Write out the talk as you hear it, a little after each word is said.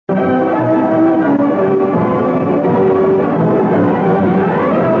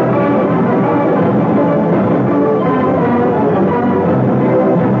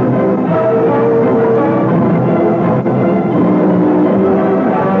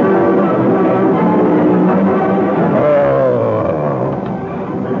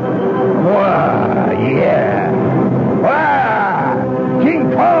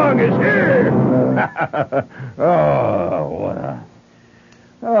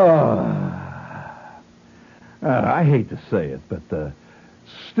I hate to say it, but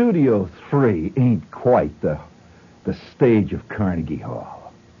Studio 3 ain't quite the stage of Carnegie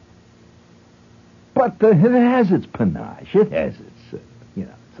Hall. But it has its panache. It has its,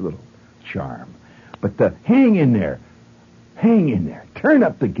 its little charm. But hang in there. Hang in there. Turn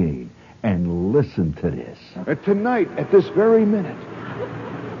up the gain and listen to this. Tonight, at this very minute,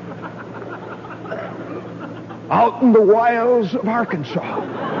 out in the wilds of Arkansas,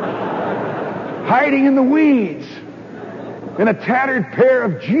 hiding in the weeds, in a tattered pair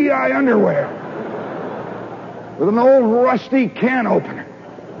of GI underwear, with an old rusty can opener,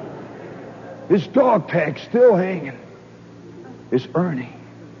 his dog tag still hanging, is Ernie.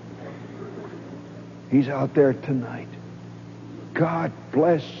 He's out there tonight. God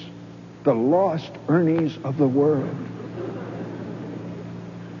bless the lost Ernies of the world.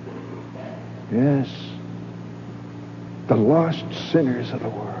 Yes, the lost sinners of the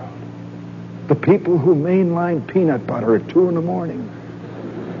world. The people who mainline peanut butter at 2 a.m.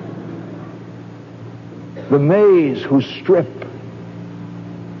 The maize who strip.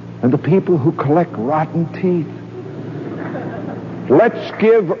 And the people who collect rotten teeth. Let's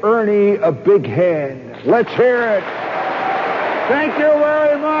give Ernie a big hand. Let's hear it. Thank you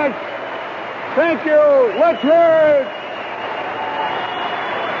very much. Thank you. Let's hear it.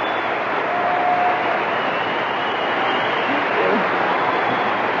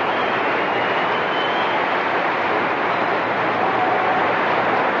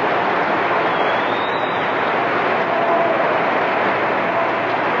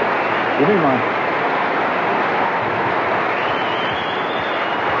 Give me mine.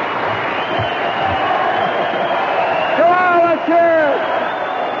 Come on, let's hear it.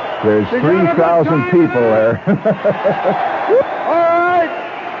 There's 3,000 people there. All right.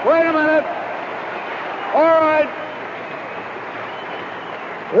 Wait a minute. All right.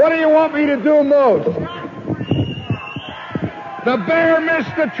 What do you want me to do most? The bear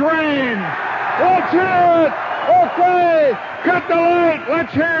missed the train. Let's hear it. Okay. Cut the light.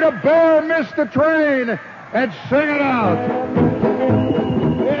 Let's hear the bear miss the train and sing it out.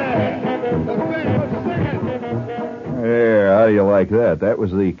 Yeah. Let's sing it. Yeah, how do you like that? That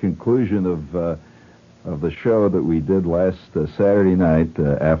was the conclusion of the show that we did last Saturday night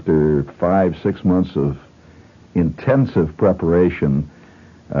after 5-6 months of intensive preparation.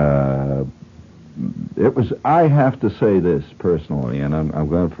 It was, I have to say this personally, and I'm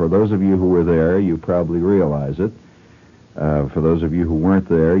going, for those of you who were there, you probably realize it. For those of you who weren't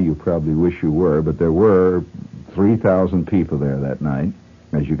there, you probably wish you were, but there were 3,000 people there that night,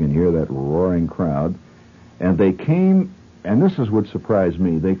 as you can hear that roaring crowd. And they came, and this is what surprised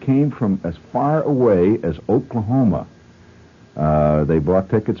me, they came from as far away as Oklahoma. They bought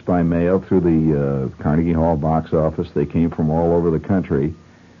tickets by mail through the Carnegie Hall box office. They came from all over the country,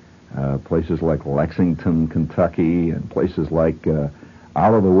 places like Lexington, Kentucky, and places like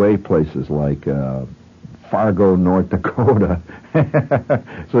out-of-the-way places like Fargo, North Dakota.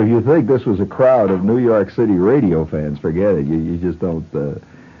 So if you think this was a crowd of New York City radio fans, forget it. You just don't,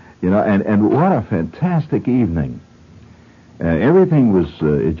 and what a fantastic evening. Everything was,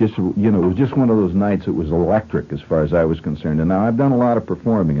 it was just one of those nights that was electric as far as I was concerned. And now I've done a lot of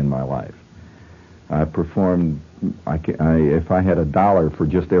performing in my life. I performed, if I had $1 for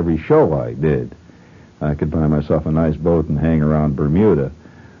just every show I did, I could buy myself a nice boat and hang around Bermuda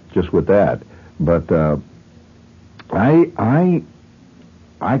just with that. But I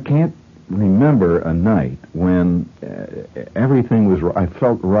can't remember a night when everything was right. I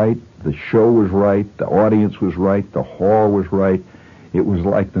felt right. The show was right. The audience was right. The hall was right. It was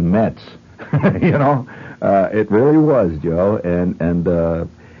like the Mets, It really was, Joe. And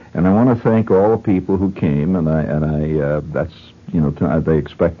I want to thank all the people who came. And I that's tonight they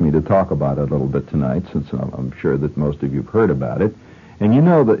expect me to talk about it a little bit tonight, since I'm sure that most of you've heard about it. And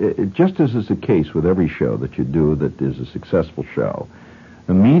that just as is the case with every show that you do that is a successful show,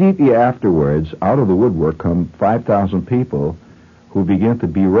 immediately afterwards, out of the woodwork come 5,000 people who begin to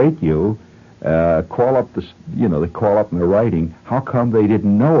berate you, call up they call up in their writing, how come they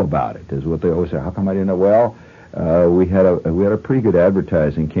didn't know about it, is what they always say. How come I didn't know? Well, we had a pretty good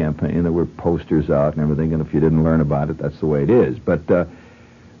advertising campaign. There were posters out and everything, and if you didn't learn about it, that's the way it is. But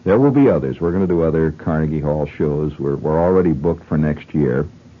there will be others. We're going to do other Carnegie Hall shows. We're already booked for next year.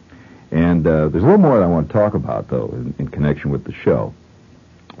 And there's a little more that I want to talk about, though, in connection with the show.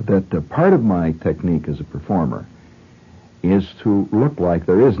 That part of my technique as a performer is to look like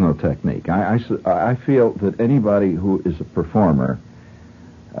there is no technique. I feel that anybody who is a performer,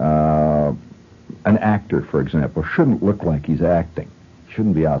 an actor, for example, shouldn't look like he's acting.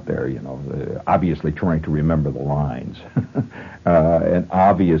 shouldn't be out there, obviously trying to remember the lines, and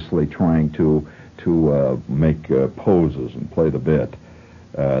obviously trying to make poses and play the bit.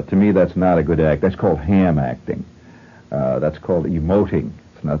 To me, that's not a good act. That's called ham acting. That's called emoting.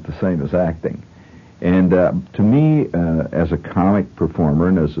 It's not the same as acting. And to me, as a comic performer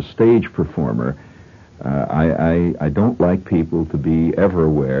and as a stage performer, I don't like people to be ever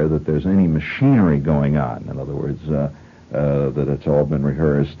aware that there's any machinery going on. In other words, that it's all been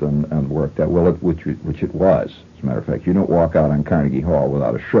rehearsed and worked out. Well, which it was. As a matter of fact, you don't walk out on Carnegie Hall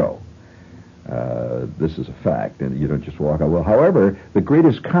without a show. This is a fact, and you don't just walk out. Well, however, the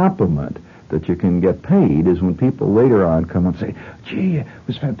greatest compliment that you can get paid is when people later on come up and say, "Gee, it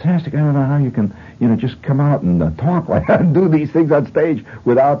was fantastic. I don't know how you can, just come out and talk like that and do these things on stage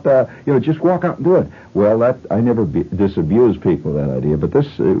without, just walk out and do it." Well, I never disabuse people of that idea, but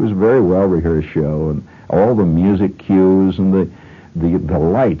it was a very well rehearsed show, and all the music cues and the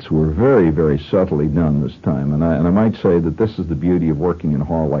lights were very, very subtly done this time. And I might say that this is the beauty of working in a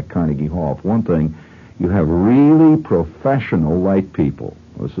hall like Carnegie Hall. For one thing, you have really professional light people.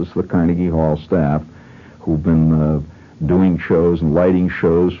 This is the Carnegie Hall staff who've been doing shows and lighting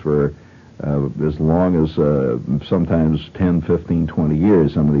shows for as long as sometimes 10, 15, 20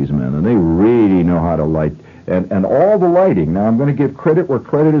 years, some of these men. And they really know how to light. And all the lighting, now I'm going to give credit where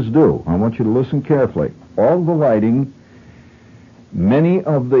credit is due. I want you to listen carefully. All the lighting, many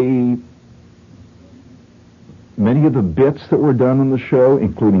of the bits that were done in the show,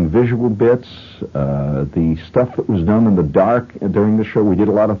 including visual bits, the stuff that was done in the dark during the show. We did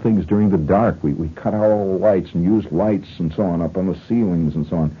a lot of things during the dark. We cut out all the lights and used lights and so on up on the ceilings and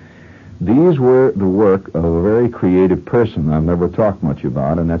so on. These were the work of a very creative person I've never talked much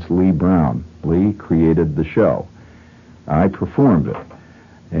about, and that's Lee Brown. Lee created the show. I performed it.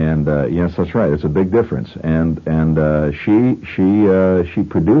 And yes, that's right. It's a big difference. And she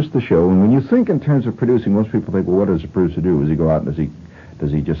produced the show. And when you think in terms of producing, most people think, well, what does a producer do? Does he go out and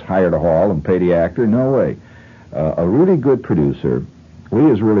does he just hire the hall and pay the actor? No way. A really good producer,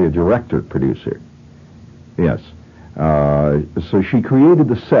 Lee is really a director producer. Yes. So she created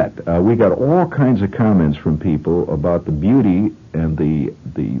the set. We got all kinds of comments from people about the beauty and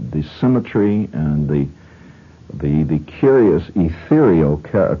the symmetry and the curious ethereal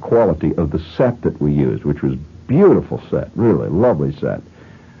quality of the set that we used, which was beautiful set, really lovely set.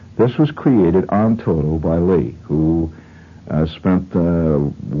 This was created on total by Lee, who spent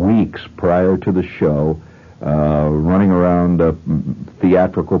weeks prior to the show running around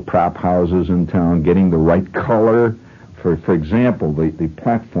theatrical prop houses in town, getting the right color. For example, the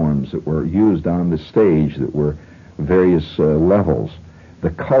platforms that were used on the stage that were various levels, the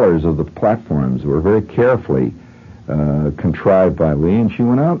colors of the platforms were very carefully contrived by Lee, and she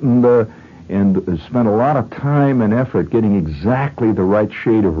went out and spent a lot of time and effort getting exactly the right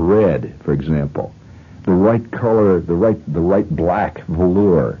shade of red, for example, the right color, the right black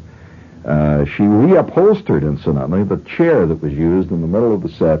velour. She reupholstered, incidentally, the chair that was used in the middle of the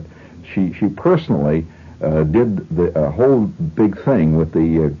set. She personally did the whole big thing with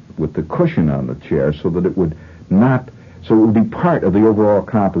the cushion on the chair so that it would be part of the overall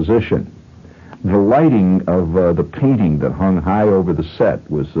composition. The lighting of the painting that hung high over the set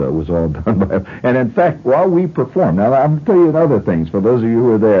was all done by her. And in fact, while we performed, now I'll tell you other things. For those of you who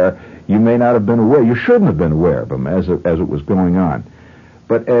were there, you may not have been aware. You shouldn't have been aware of them as it was going on.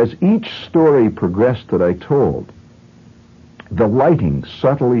 But as each story progressed that I told, the lighting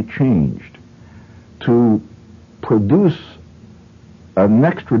subtly changed to produce an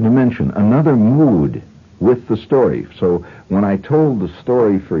extra dimension, another mood with the story. So when I told the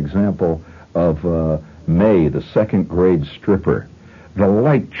story, for example, of May, the second grade stripper, the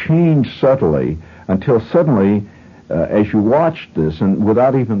light changed subtly until suddenly, as you watched this, and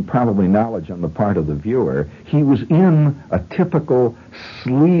without even probably knowledge on the part of the viewer, he was in a typical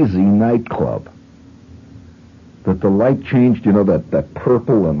sleazy nightclub. That the light changed, that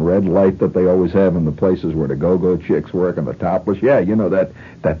purple and red light that they always have in the places where the go-go chicks work and the topless. Yeah,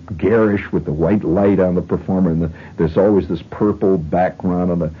 that garish with the white light on the performer, and there's always this purple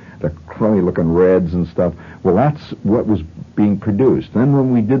background and the crummy-looking reds and stuff. Well, that's what was being produced. Then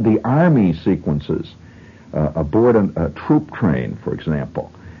when we did the army sequences aboard a troop train, for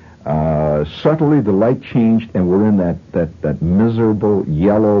example, subtly the light changed, and we're in that miserable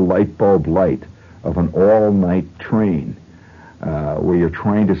yellow light bulb light of an all-night train where you're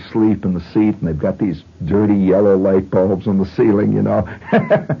trying to sleep in the seat, and they've got these dirty yellow light bulbs on the ceiling,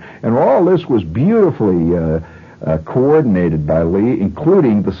 And all this was beautifully coordinated by Lee,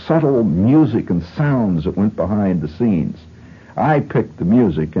 including the subtle music and sounds that went behind the scenes. I picked the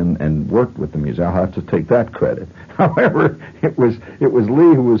music and worked with the music. I'll have to take that credit. However, it was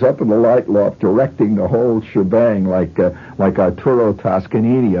Lee who was up in the light loft directing the whole shebang, like Arturo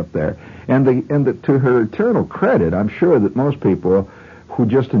Toscanini up there. And to her eternal credit, I'm sure that most people who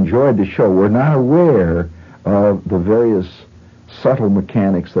just enjoyed the show were not aware of the various subtle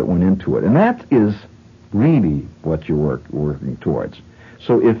mechanics that went into it. And that is really what you're working towards.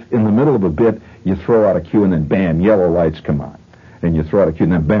 So if in the middle of a bit you throw out a cue and then bam, yellow lights come on, and you throw out a cue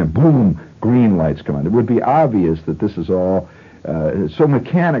and then bam, boom, green lights come on, it would be obvious that this is all so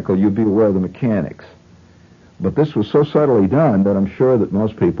mechanical you'd be aware of the mechanics. But this was so subtly done that I'm sure that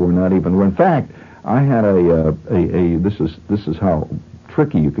most people were not even aware. In fact, I had this is how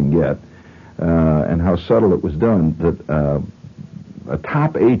tricky you can get and how subtle it was done, that a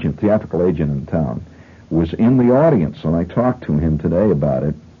top agent, theatrical agent in town, was in the audience, and I talked to him today about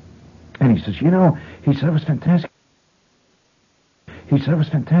it, and he says, he said it was fantastic. He said it was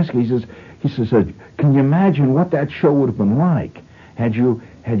fantastic. He says, can you imagine what that show would have been like had you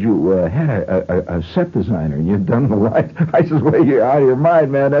had a set designer and you'd done the lights? I says, well, you're out of your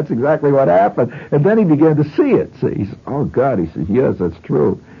mind, man. That's exactly what happened. And then he began to see it. See, he says, oh God. He says, yes, that's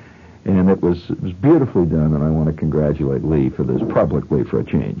true. And it was beautifully done, and I want to congratulate Lee for this publicly for a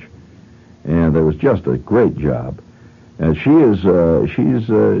change. And there was just a great job. And she's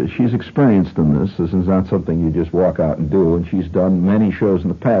experienced in this. This is not something you just walk out and do. And she's done many shows in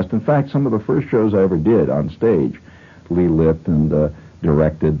the past. In fact, some of the first shows I ever did on stage, Lee lit and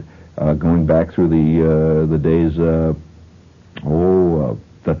directed, going back through the days. The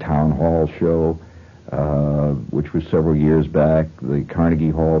Town Hall show, which was several years back. The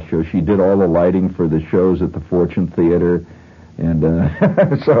Carnegie Hall show. She did all the lighting for the shows at the Fortune Theater. And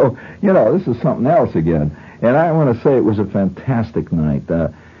so, this is something else again. And I want to say it was a fantastic night.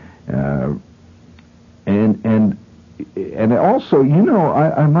 And also,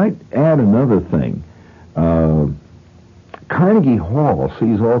 I might add another thing. Carnegie Hall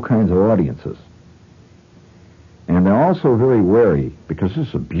sees all kinds of audiences. And they're also very wary, because this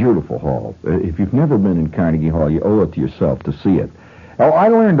is a beautiful hall. If you've never been in Carnegie Hall, you owe it to yourself to see it. Oh, I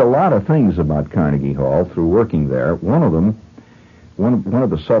learned a lot of things about Carnegie Hall through working there. One of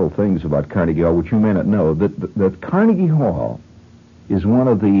the subtle things about Carnegie Hall, which you may not know, that Carnegie Hall is one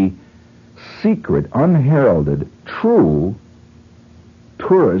of the secret, unheralded, true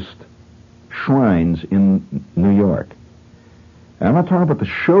tourist shrines in New York. And I'm not talking about the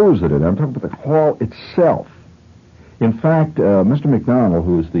shows that it. I'm talking about the hall itself. In fact, Mr. McDonald,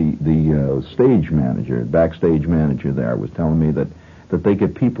 who is the stage manager, backstage manager there, was telling me that they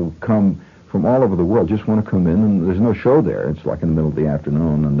get people come from all over the world, just want to come in, and there's no show there. It's like in the middle of the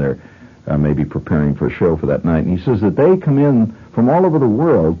afternoon, and they're maybe preparing for a show for that night. And he says that they come in from all over the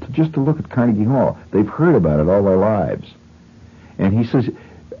world just to look at Carnegie Hall. They've heard about it all their lives. And he says,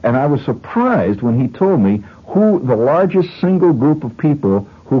 and I was surprised when he told me who the largest single group of people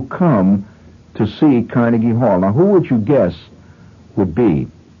who come to see Carnegie Hall. Now, who would you guess would be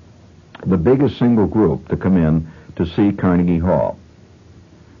the biggest single group to come in to see Carnegie Hall?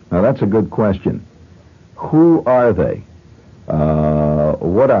 Now, that's a good question. Who are they?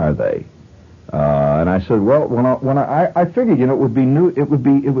 What are they? And I said, well, when I figured, it would be new. It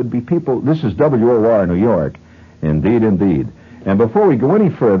would be people. This is WOR New York, indeed. And before we go any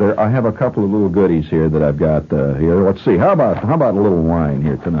further, I have a couple of little goodies here that I've got here. Let's see. How about a little wine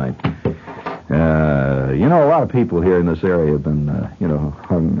here tonight? A lot of people here in this area have been,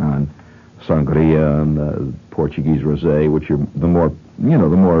 hung on sangria and Portuguese rosé, which are the more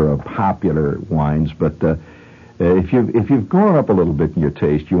popular wines. But if you've grown up a little bit in your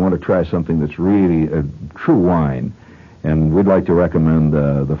taste, you want to try something that's really a true wine. And we'd like to recommend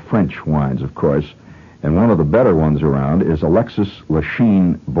the French wines, of course. And one of the better ones around is Alexis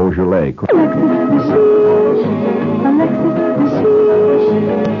Lachine Beaujolais.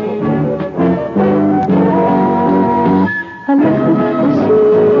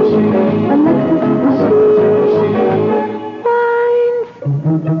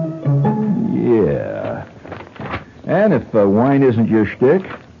 Yeah. And if wine isn't your shtick,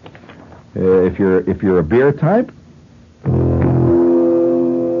 if you're a beer type.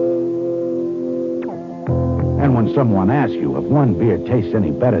 And when someone asks you if one beer tastes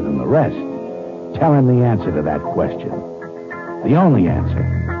any better than the rest, tell him the answer to that question. The only answer.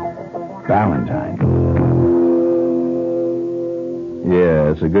 Valentine.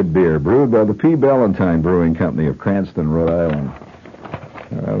 Yeah, it's a good beer. Brewed by the P. Ballantyne Brewing Company of Cranston, Rhode Island.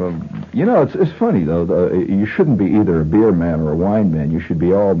 It's funny, though. You shouldn't be either a beer man or a wine man. You should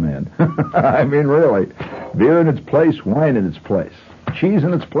be all men. I mean, really. Beer in its place, wine in its place. Cheese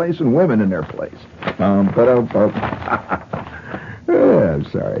in its place, and women in their place. I'm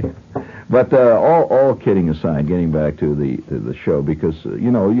sorry. But all kidding aside, getting back to the show, because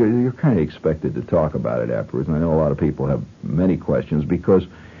you're kind of expected to talk about it afterwards, and I know a lot of people have many questions because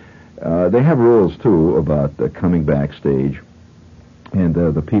they have rules too about coming backstage, and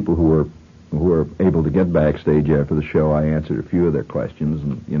the people who were able to get backstage after the show, I answered a few of their questions,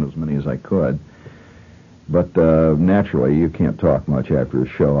 and as many as I could. But naturally, you can't talk much after a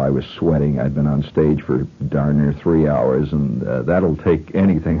show. I was sweating. I'd been on stage for darn near 3 hours, and that'll take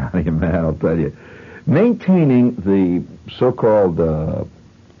anything out of you, man, I'll tell you. Maintaining the so-called,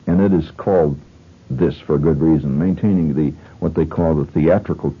 and it is called this for a good reason, maintaining what they call the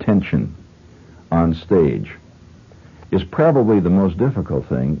theatrical tension on stage is probably the most difficult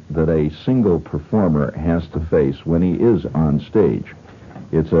thing that a single performer has to face when he is on stage.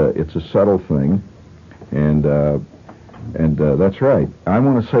 It's a subtle thing. And that's right. I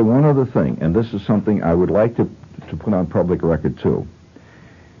want to say one other thing, and this is something I would like to put on public record, too.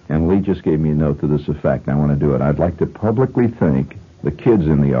 And Lee just gave me a note to this effect, and I want to do it. I'd like to publicly thank the kids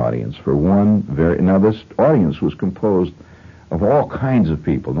in the audience for one now, this audience was composed of all kinds of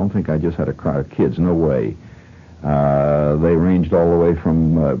people. Don't think I just had a crowd of kids. No way. They ranged all the way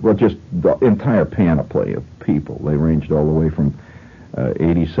from, just the entire panoply of people. They ranged all the way from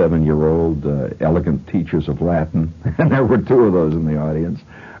 87-year-old elegant teachers of Latin, and there were 2 of those in the audience,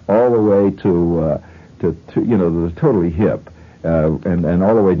 all the way to the totally hip, and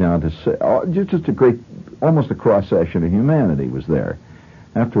all the way down to just a great, almost a cross-section of humanity was there.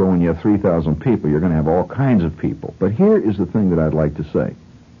 After all, when you have 3,000 people, you're going to have all kinds of people. But here is the thing that I'd like to say,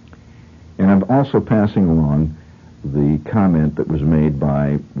 and I'm also passing along the comment that was made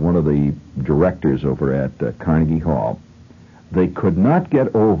by one of the directors over at Carnegie Hall. They could not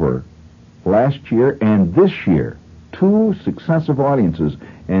get over last year and this year, 2 successive audiences,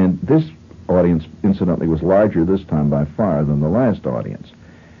 and this audience, incidentally, was larger this time by far than the last audience.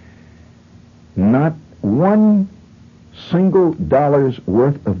 Not $1 single dollar's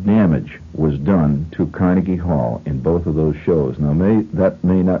worth of damage was done to Carnegie Hall in both of those shows. Now, that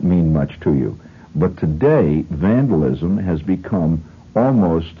may not mean much to you, but today, vandalism has become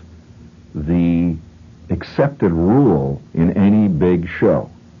almost the accepted rule in any big show.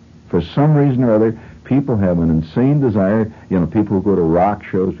 For some reason or other, people have an insane desire, people who go to rock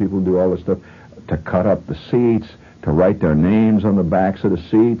shows, people who do all this stuff, to cut up the seats, to write their names on the backs of the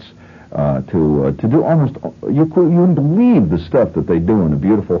seats, to do almost, you wouldn't believe the stuff that they do in a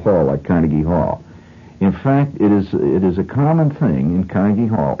beautiful hall like Carnegie Hall. In fact, it is a common thing in Carnegie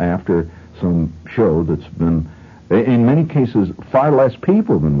Hall after some show that's been, in many cases, far less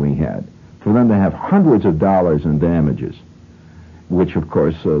people than we had, for them to have hundreds of dollars in damages, which, of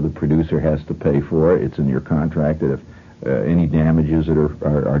course, the producer has to pay for. It's in your contract that if any damages that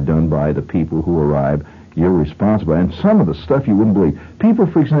are done by the people who arrive, you're responsible. And some of the stuff you wouldn't believe. People,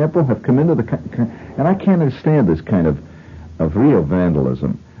 for example, have come into and I can't understand this kind of real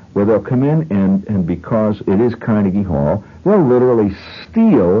vandalism, where they'll come in and because it is Carnegie Hall, they'll literally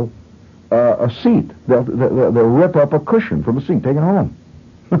steal a seat. They'll rip up a cushion from a seat, take it home.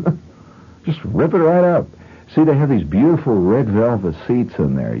 Just rip it right up. See, they have these beautiful red velvet seats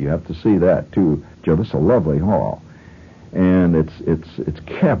in there. You have to see that too, Joe. This is a lovely hall, and it's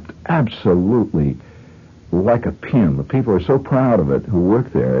kept absolutely like a pin. The people are so proud of it who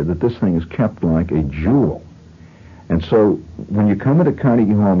work there that this thing is kept like a jewel. And so when you come into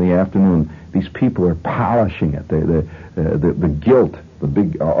Carnegie Hall in the afternoon, these people are polishing it. The gilt, the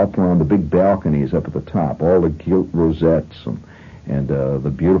big up around the big balconies up at the top, all the gilt rosettes and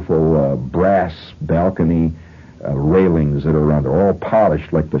the beautiful brass balcony railings that are around. They're all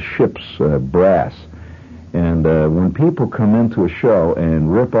polished like the ship's brass. And when people come into a show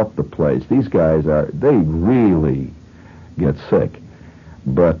and rip up the place, these guys they really get sick.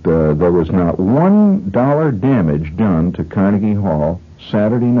 But there was not $1 damage done to Carnegie Hall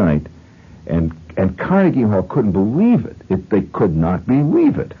Saturday night, and Carnegie Hall couldn't believe it. They could not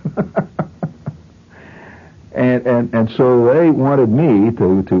believe it. And so they wanted me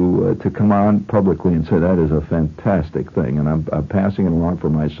to come on publicly and say that is a fantastic thing, and I'm passing it along for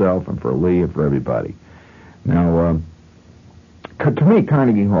myself and for Lee and for everybody. Now, to me,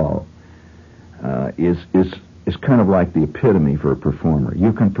 Carnegie Hall is kind of like the epitome for a performer.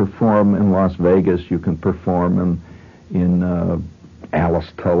 You can perform in Las Vegas, you can perform in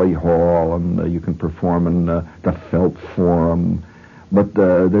Alice Tully Hall, and you can perform in the Felt Forum, but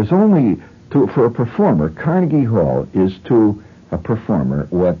there's only for a performer, Carnegie Hall is to a performer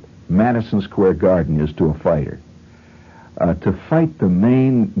what Madison Square Garden is to a fighter. To fight the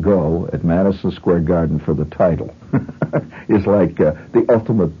main go at Madison Square Garden for the title is like the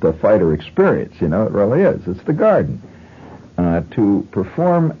ultimate fighter experience, it really is. It's the Garden. to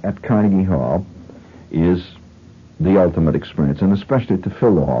perform at Carnegie Hall is the ultimate experience, and especially to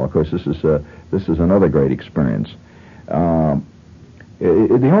fill the hall. Of course, this is another great experience. The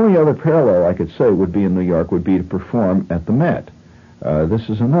only other parallel I could say would be in New York would be to perform at the Met. This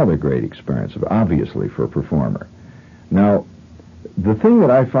is another great experience, obviously, for a performer. Now, the thing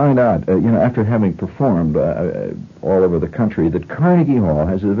that I find out, after having performed all over the country, that Carnegie Hall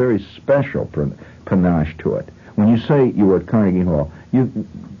has a very special panache to it. When you say you were at Carnegie Hall,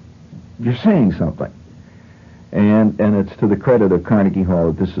 you're saying something. And it's to the credit of Carnegie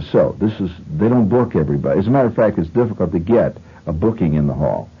Hall that this is so. They don't book everybody. As a matter of fact, it's difficult to get a booking in the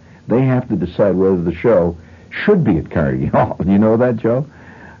hall. They have to decide whether the show should be at Carnegie Hall. You know that, Joe?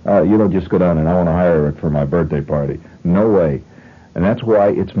 You don't just go down and I want to hire it for my birthday party. No way. And that's why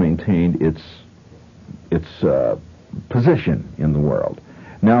it's maintained its position in the world.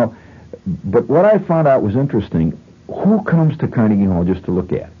 Now, but what I found out was interesting. Who comes to Carnegie Hall just to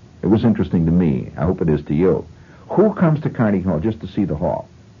look at? It was interesting to me. I hope it is to you. Who comes to Carnegie Hall just to see the hall?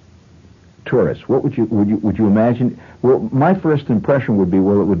 Tourists. What would you imagine? Well, my first impression would be,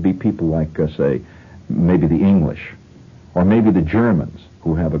 well, it would be people like, say, maybe the English, or maybe the Germans,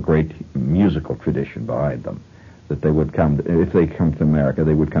 who have a great musical tradition behind them. That they would come, if they come to America,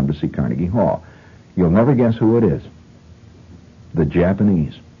 they would come to see Carnegie Hall. You'll never guess who it is. The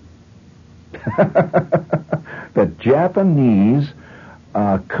Japanese. The Japanese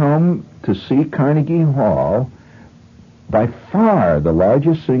come to see Carnegie Hall. By far the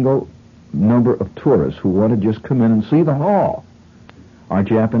largest single number of tourists who want to just come in and see the hall are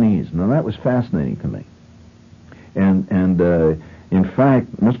Japanese. Now that was fascinating to me. And in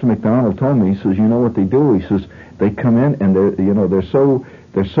fact, Mr. McDonald told me, he says, you know what they do? He says they come in and they're so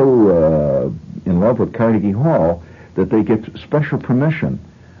in love with Carnegie Hall that they get special permission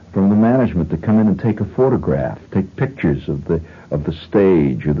from the management to come in and take a photograph, take pictures of the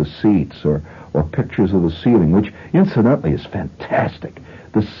stage or the seats or pictures of the ceiling, which incidentally is fantastic.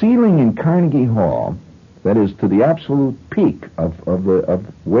 The ceiling in Carnegie Hall, that is to the absolute peak of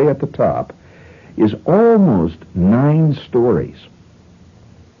way at the top, is almost 9 stories.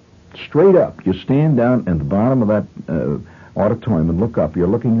 Straight up. You stand down at the bottom of that auditorium and look up. You're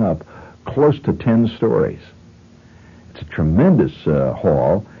looking up close to 10 stories. It's a tremendous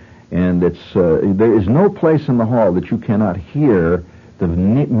hall, and there is no place in the hall that you cannot hear the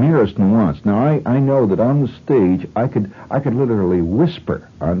merest nuance. Now, I know that on the stage, I could literally whisper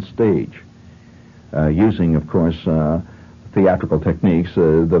on stage, using, of course, theatrical techniques.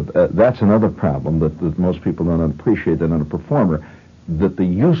 That's another problem that most people don't appreciate that in a performer, that the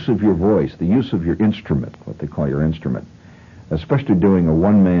use of your voice, the use of your instrument, what they call your instrument, especially doing a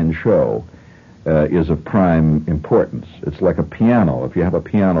one-man show, is of prime importance. It's like a piano. If you have a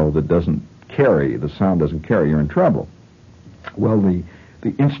piano that doesn't carry, the sound doesn't carry, you're in trouble. Well, the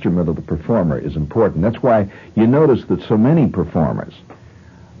instrument of the performer is important. That's why you notice that so many performers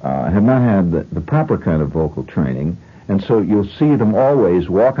have not had the proper kind of vocal training, and so you'll see them always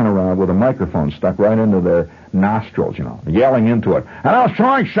walking around with a microphone stuck right into their nostrils, yelling into it. And I was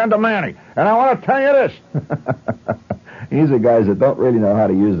trying Sentimanti, and I want to tell you this. These are guys that don't really know how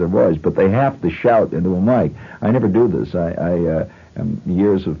to use their voice, but they have to shout into a mic. I never do this. I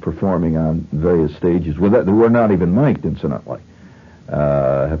years of performing on various stages that were not even mic'd, incidentally,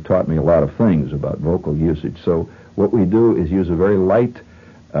 have taught me a lot of things about vocal usage. So what we do is use a very light,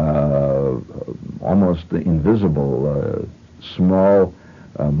 almost invisible, small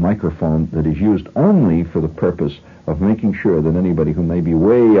microphone that is used only for the purpose of making sure that anybody who may be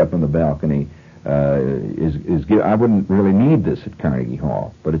way up in the balcony I wouldn't really need this at Carnegie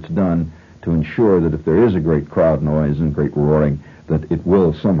Hall, but it's done to ensure that if there is a great crowd noise and great roaring, that it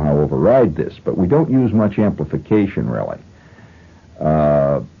will somehow override this. But we don't use much amplification, really.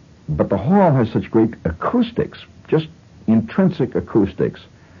 But the hall has such great acoustics, just intrinsic acoustics,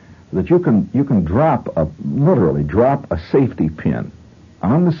 that you can literally drop a safety pin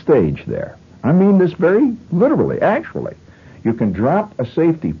on the stage there. I mean this very literally, actually. You can drop a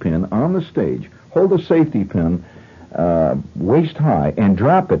safety pin on the stage, hold a safety pin waist high, and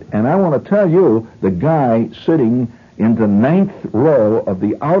drop it. And I want to tell you, the guy sitting in the 9th row of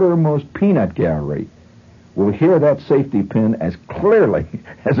the outermost peanut gallery will hear that safety pin as clearly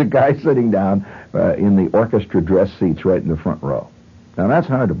as a guy sitting down in the orchestra dress seats right in the front row. Now, that's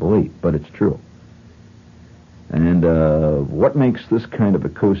hard to believe, but it's true. And what makes this kind of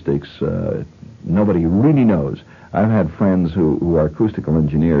acoustics, nobody really knows. I've had friends who are acoustical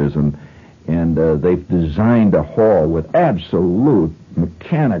engineers, and they've designed a hall with absolute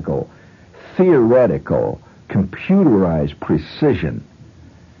mechanical, theoretical, computerized precision.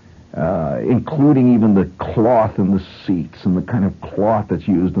 including even the cloth in the seats and the kind of cloth that's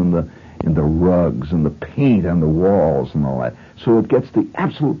used in the rugs and the paint on the walls and all that. So it gets the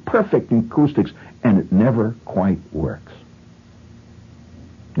absolute perfect acoustics, and it never quite works.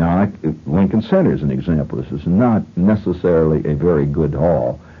 Now, Lincoln Center is an example. This is not necessarily a very good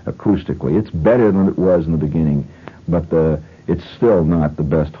hall acoustically. It's better than it was in the beginning, but it's still not the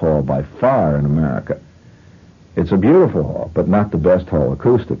best hall by far in America. It's a beautiful hall, but not the best hall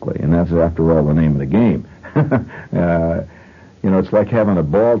acoustically, and that's, after all, the name of the game. It's like having a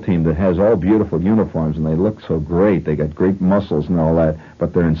ball team that has all beautiful uniforms, and they look so great. They got great muscles and all that,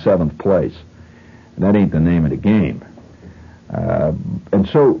 but they're in 7th place. And that ain't the name of the game. And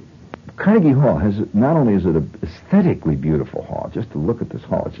so Carnegie Hall not only is it an aesthetically beautiful hall, just to look at this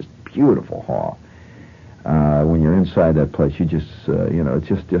hall, it's just a beautiful hall. When you're inside that place, you just, it's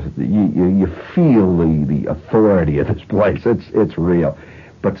just you feel the authority of this place. It's real.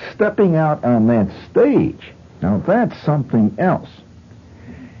 But stepping out on that stage, now that's something else.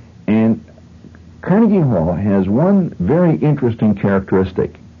 And Carnegie Hall has one very interesting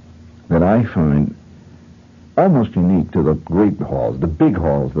characteristic that I find almost unique to the great halls, the big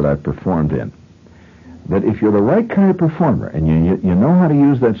halls that I've performed in. That if you're the right kind of performer and you know how to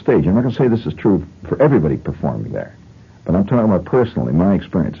use that stage, I'm not going to say this is true for everybody performing there, but I'm talking about personally, my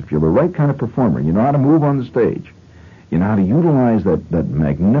experience. If you're the right kind of performer, you know how to move on the stage, you know how to utilize that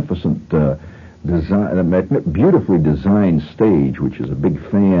magnificent design, that beautifully designed stage, which is a big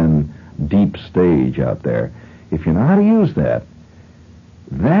fan, deep stage out there. If you know how to use that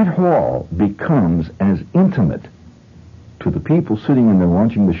hall becomes as intimate to the people sitting in there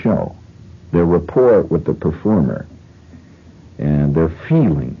watching the show, their rapport with the performer, and their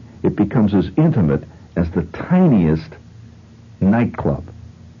feeling. It becomes as intimate as the tiniest nightclub.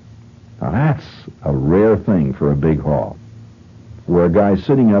 Now that's a rare thing for a big hall, where a guy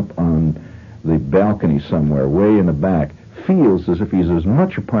sitting up on the balcony somewhere way in the back feels as if he's as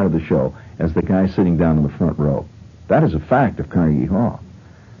much a part of the show as the guy sitting down in the front row. That is a fact of Carnegie Hall.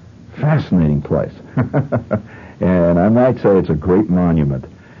 Fascinating place. And I might say it's a great monument.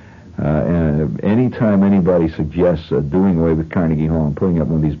 And anytime anybody suggests doing away with Carnegie Hall and putting up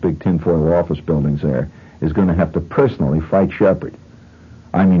one of these big tinfoil office buildings there is going to have to personally fight Shepard.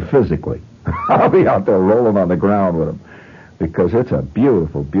 I mean physically. I'll be out there rolling on the ground with him, because it's a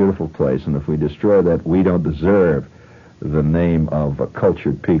beautiful, beautiful place, and if we destroy that, we don't deserve the name of a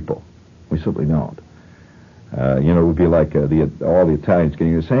cultured people. We simply don't. It would be like all the Italians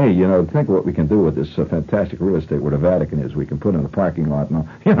getting to say, hey, think of what we can do with this fantastic real estate where the Vatican is. We can put in a parking lot,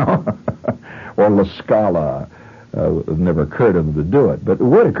 or La Scala. It never occurred to them to do it, but it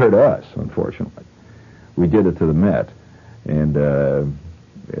would occur to us, unfortunately. We did it to the Met, and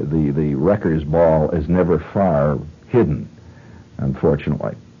the Wreckers Ball is never far hidden,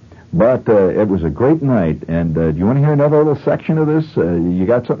 unfortunately. But it was a great night, and do you want to hear another little section of this? You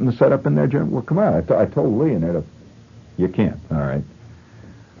got something to set up in there, Jim? Well, come on. I told Lee in there to... You can't. All right.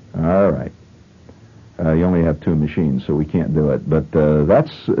 You only have 2 machines, so we can't do it. But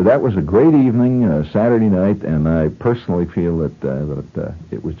that was a great evening, Saturday night, and I personally feel that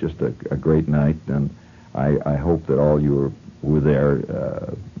it was just a great night, and I hope that all you were there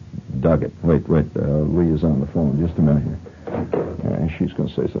dug it. Wait, Lee is on the phone. Just a minute here. She's going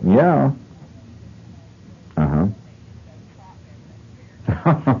to say something. Yeah. Uh-huh.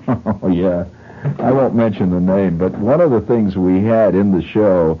 Oh, yeah. I won't mention the name, but one of the things we had in the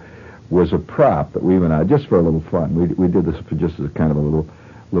show was a prop that we went out just for a little fun. We did this for just as a kind of a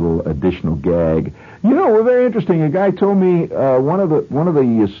little additional gag. We're very interesting. A guy told me one of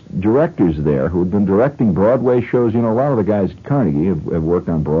the directors there who had been directing Broadway shows. A lot of the guys at Carnegie have worked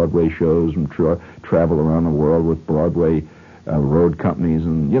on Broadway shows and travel around the world with Broadway road companies,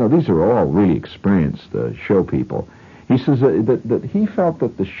 and these are all really experienced show people. He says that he felt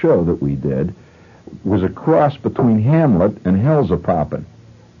that the show that we did was a cross between Hamlet and Hell's a-Poppin'.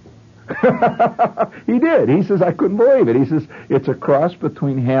 He did. He says, I couldn't believe it. He says, it's a cross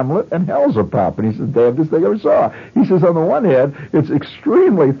between Hamlet and Hell's a-Poppin'. He says, damnedest thing I ever saw. He says, on the one hand, it's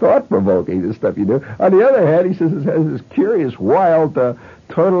extremely thought-provoking, this stuff you do. On the other hand, he says, it has this curious, wild,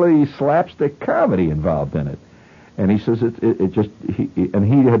 totally slapstick comedy involved in it. And he says he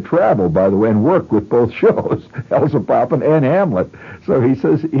had traveled, by the way, and worked with both shows, Hell's a-Poppin' and Hamlet. So he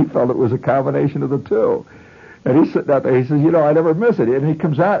says he felt it was a combination of the two. And he's sitting out there, he says, I never miss it. And he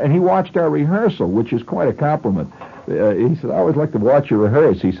comes out and he watched our rehearsal, which is quite a compliment. He said, I always like to watch you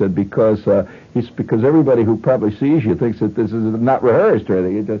rehearse. He said, because everybody who probably sees you thinks that this is not rehearsed or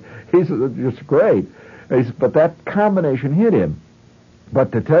anything. He said, it's just great. He said, but that combination hit him.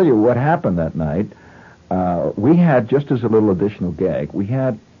 But to tell you what happened that night, we had, just as a little additional gag, we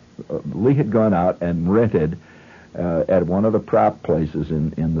had Lee had gone out and rented at one of the prop places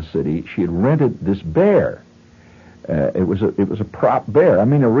in the city. She had rented this bear. It was a prop bear. I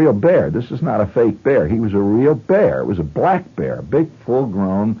mean, a real bear. This is not a fake bear. He was a real bear. It was a black bear, a big,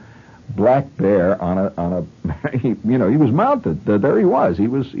 full-grown black bear on a. He was mounted. There he was. He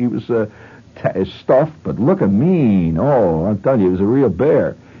was stuffed, but looking mean. Oh, I'm telling you, he was a real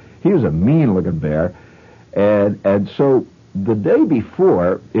bear. He was a mean-looking bear, and so the day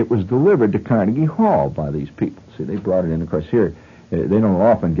before, it was delivered to Carnegie Hall by these people. See, they brought it in. Of course, here they don't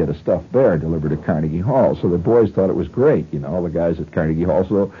often get a stuffed bear delivered to Carnegie Hall, so the boys thought it was great. All the guys at Carnegie Hall.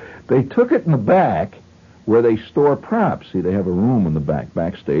 So they took it in the back where they store props. See, they have a room in the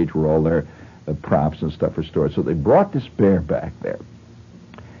backstage where all their props and stuff are stored. So they brought this bear back there.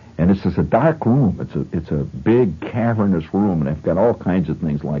 And it's just a dark room. It's a big, cavernous room, and they've got all kinds of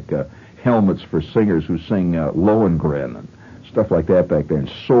things like helmets for singers who sing Lohengrin and stuff like that back there, and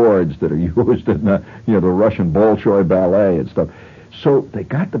swords that are used in the Russian Bolshoi ballet and stuff. So they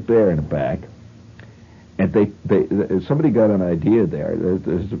got the bear in the back, and somebody got an idea there.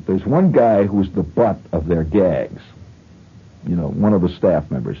 There's one guy who's the butt of their gags, one of the staff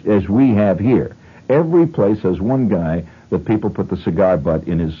members, as we have here. Every place has one guy that people put the cigar butt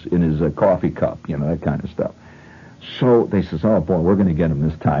in his coffee cup, that kind of stuff. So they says, oh boy, we're going to get him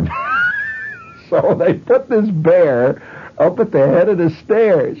this time. So they put this bear up at the head of the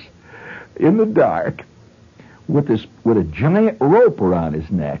stairs in the dark with a giant rope around his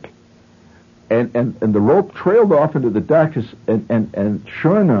neck, and the rope trailed off into the darkness, and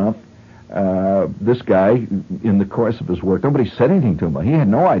sure enough, this guy, in the course of his work, nobody said anything to him. He had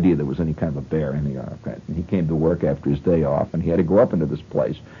no idea there was any kind of a bear in the archive. He came to work after his day off, and he had to go up into this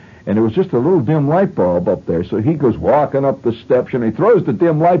place. And there was just a little dim light bulb up there, so he goes walking up the steps, and he throws the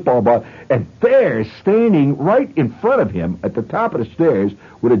dim light bulb out, and there, standing right in front of him at the top of the stairs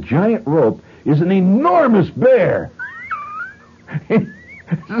with a giant rope, is an enormous bear. This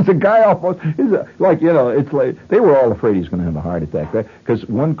is a guy almost, it's like, they were all afraid he was going to have a heart attack, right? Because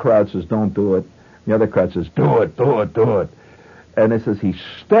one crowd says, don't do it. The other crowd says, do it, do it, do it. And it says he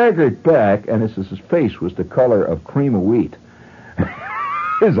staggered back, and it says his face was the color of cream of wheat.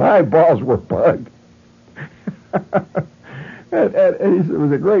 His eyeballs were bugged. and it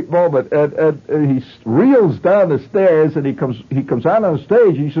was a great moment. And he reels down the stairs, and he comes out on the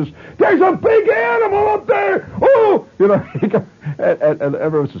stage, and he says, there's a big animal up there! Oh! And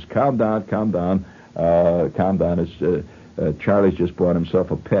everyone says, calm down, calm down. Calm down. It's, Charlie's just bought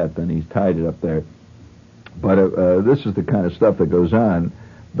himself a pet, and he's tied it up there. But this is the kind of stuff that goes on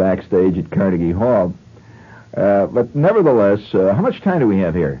backstage at Carnegie Hall. But nevertheless, how much time do we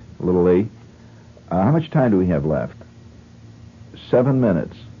have here, Little Lee? How much time do we have left? 7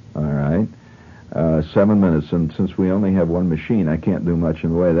 minutes. All right. 7 minutes. And since we only have one machine, I can't do much in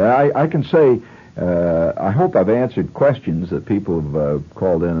the way of that. I can say, I hope I've answered questions that people have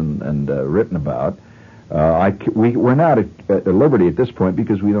called in and written about. We're not at liberty at this point,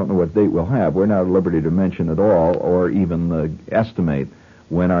 because we don't know what date we'll have. We're not at liberty to mention at all, or even estimate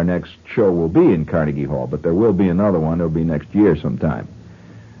when our next show will be in Carnegie Hall, but there will be another one. It'll be next year sometime.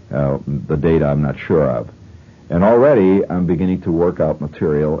 The date I'm not sure of. And already I'm beginning to work out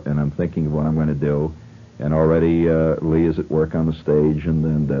material, and I'm thinking of what I'm going to do. And already Lee is at work on the stage, and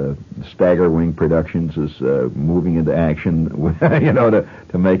then the Stagger Wing Productions is moving into action,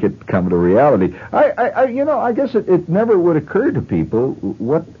 to make it come to reality. I guess it never would occur to people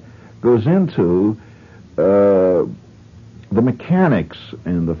what goes into the mechanics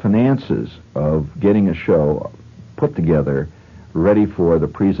and the finances of getting a show put together, ready for the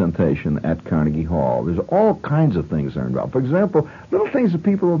presentation at Carnegie Hall. There's all kinds of things that are involved. For example, little things that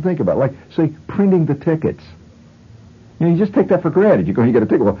people don't think about, like, say, printing the tickets. You just take that for granted. You get a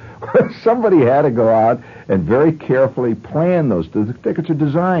ticket. Well, somebody had to go out and very carefully plan those. The tickets are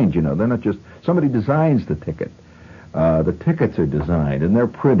designed, they're not just, somebody designs the ticket. The tickets are designed, and they're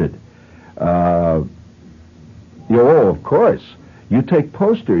printed. Of course. You take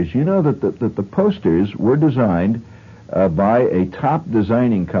posters. You know that the posters were designed by a top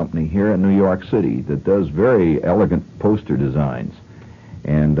designing company here in New York City that does very elegant poster designs.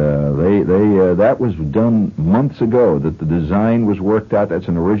 And that was done months ago, that the design was worked out. That's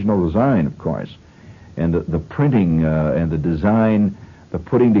an original design, of course. And the printing and the design, the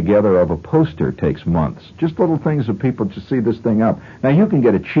putting together of a poster takes months. Just little things that people just see this thing up. Now, you can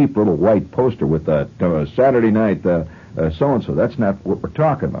get a cheap little white poster with Saturday night so-and-so. That's not what we're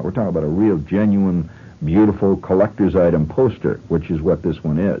talking about. We're talking about a real, genuine, beautiful collector's item poster, which is what this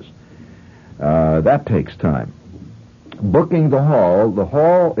one is. That takes time. Booking the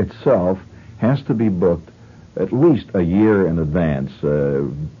hall itself has to be booked at least a year in advance.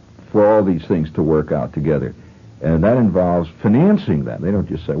 for all these things to work out together. And that involves financing them. They don't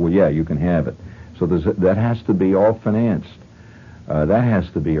just say, well, yeah, you can have it. So that has to be all financed. That has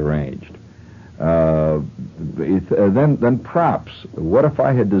to be arranged. Then props. What if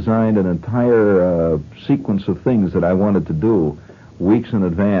I had designed an entire sequence of things that I wanted to do weeks in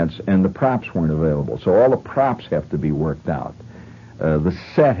advance, and the props weren't available? So all the props have to be worked out. The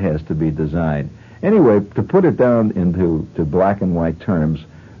set has to be designed. Anyway, to put it down into black and white terms,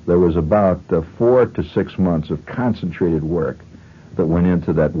 there was about 4 to 6 months of concentrated work that went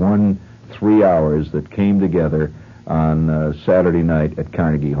into that 3 hours that came together on Saturday night at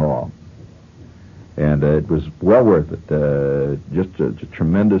Carnegie Hall. And it was well worth it. Just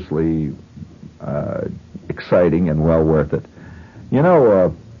tremendously exciting and well worth it. You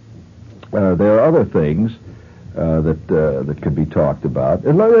know, there are other things that could be talked about.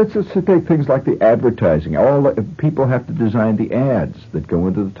 And let's just take things like the advertising. People have to design the ads that go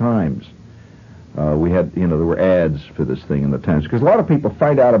into the Times. There were ads for this thing in the Times, because a lot of people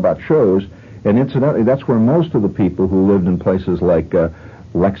find out about shows, and incidentally, that's where most of the people who lived in places like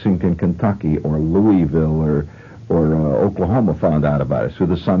Lexington, Kentucky, or Louisville, or Oklahoma found out about it, through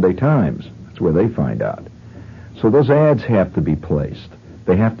the Sunday Times. That's where they find out. So those ads have to be placed.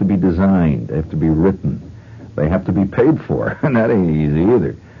 They have to be designed. They have to be written. They have to be paid for, and that ain't easy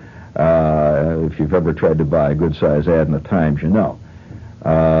either. If you've ever tried to buy a good-sized ad in the Times, you know.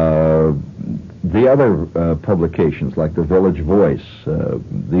 The other publications, like the Village Voice,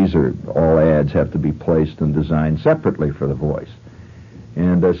 these are all ads have to be placed and designed separately for the Voice.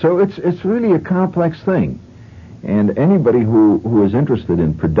 And so it's really a complex thing. And anybody who is interested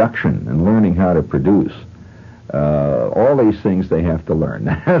in production and learning how to produce, all these things they have to learn.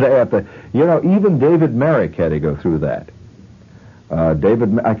 They have to, even David Merrick had to go through that.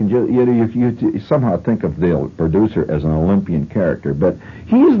 I can just, you somehow think of the producer as an Olympian character, but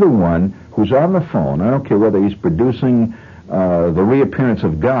he's the one who's on the phone. I don't care whether he's producing the reappearance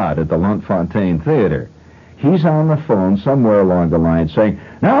of God at the Lunt-Fontanne Theater. He's on the phone somewhere along the line saying,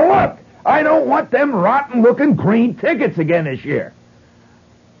 "Now look, I don't want them rotten-looking green tickets again this year."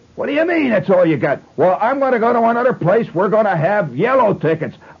 "What do you mean that's all you got?" "Well, I'm going to go to another place. We're going to have yellow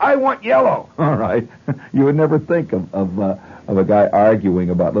tickets. I want yellow." All right. You would never think of a guy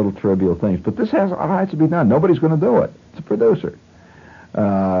arguing about little trivial things. But this has to be done. Nobody's going to do it. It's a producer.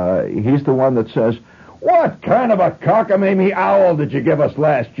 He's the one that says, "What kind of a cockamamie owl did you give us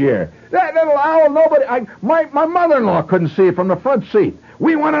last year? That little owl, my mother-in-law couldn't see it from the front seat.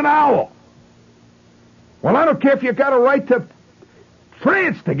 We want an owl." "Well, I don't care if you got a right to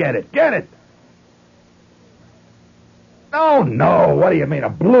France to get it. Get it." "Oh, no. What do you mean, a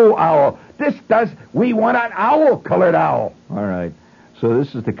blue owl? We want an owl-colored owl." All right. So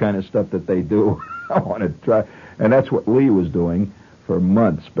this is the kind of stuff that they do. I want to try. And that's what Lee was doing for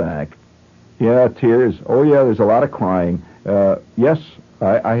months back. Yeah, tears. Oh, yeah, there's a lot of crying. Yes,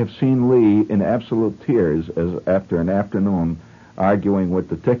 I have seen Lee in absolute tears after an afternoon arguing with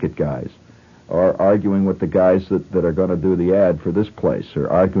the ticket guys, or arguing with the guys that are going to do the ad for this place, or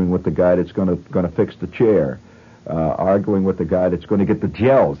arguing with the guy that's going to fix the chair, arguing with the guy that's going to get the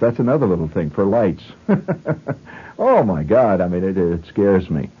gels. That's another little thing for lights. Oh, my God. I mean, it scares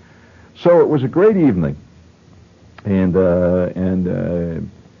me. So it was a great evening. And for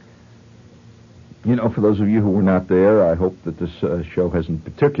those of you who were not there, I hope that this show hasn't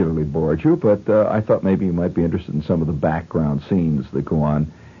particularly bored you, but I thought maybe you might be interested in some of the background scenes that go on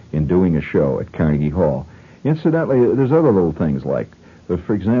in doing a show at Carnegie Hall. Incidentally, there's other little things like,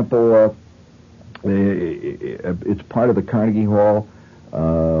 for example, it's part of the Carnegie Hall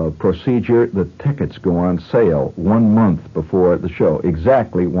procedure that tickets go on sale 1 month before the show.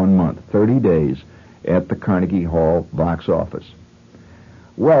 Exactly 1 month, 30 days at the Carnegie Hall box office.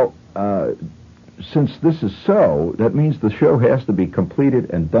 Well, since this is so, that means the show has to be completed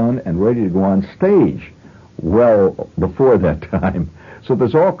and done and ready to go on stage well before that time. So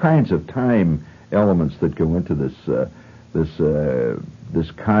there's all kinds of time elements that go into this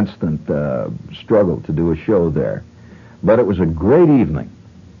constant struggle to do a show there. But it was a great evening,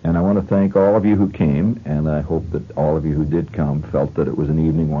 and I want to thank all of you who came, and I hope that all of you who did come felt that it was an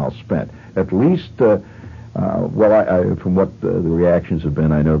evening well spent. At least, from what the reactions have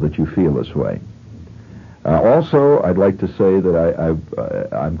been, I know that you feel this way. Also, I'd like to say that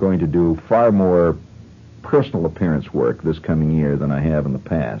I'm going to do far more personal appearance work this coming year than I have in the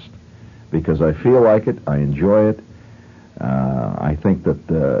past, because I feel like it, I enjoy it. I think that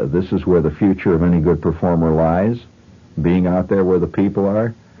this is where the future of any good performer lies, being out there where the people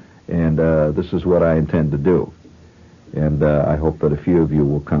are, and this is what I intend to do. And I hope that a few of you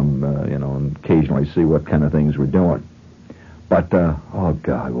will come, and occasionally see what kind of things we're doing. But, oh,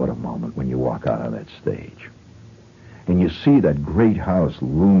 God, what a moment when you walk out on that stage. And you see that great house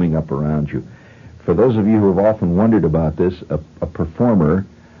looming up around you. For those of you who have often wondered about this, a performer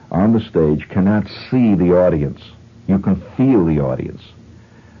on the stage cannot see the audience. You can feel the audience.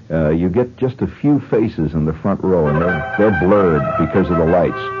 You get just a few faces in the front row, and they're blurred because of the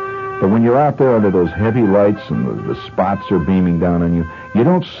lights. But when you're out there under those heavy lights and the spots are beaming down on you, you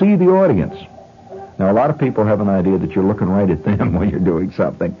don't see the audience. Now, a lot of people have an idea that you're looking right at them when you're doing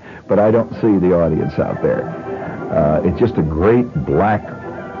something, but I don't see the audience out there. It's just a great black,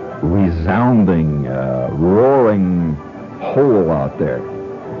 resounding, roaring hole out there.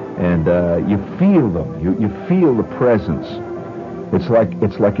 And you feel them. You feel the presence. It's like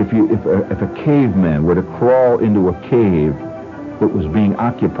if a caveman were to crawl into a cave that was being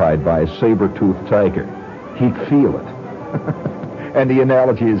occupied by a saber-toothed tiger, he'd feel it. And the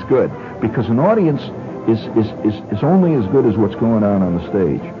analogy is good, because an audience is only as good as what's going on the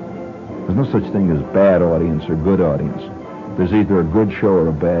stage. There's no such thing as bad audience or good audience. There's either a good show or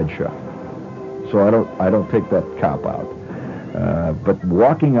a bad show. So I don't take that cop out. But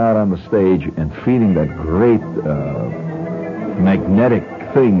walking out on the stage and feeling that great magnetic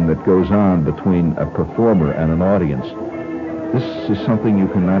thing that goes on between a performer and an audience, this is something you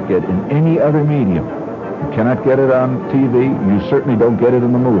cannot get in any other medium. You cannot get it on TV. You certainly don't get it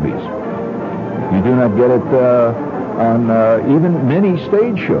in the movies. You do not get it on even many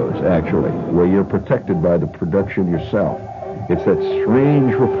stage shows, actually, where you're protected by the production yourself. It's that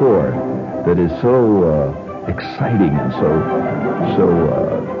strange rapport that is so exciting and so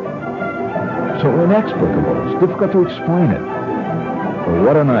inexplicable. It's difficult to explain it. But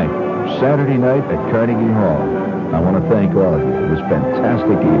what a night. Saturday night at Carnegie Hall. I want to thank all of you for this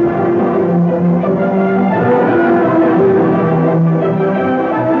fantastic evening.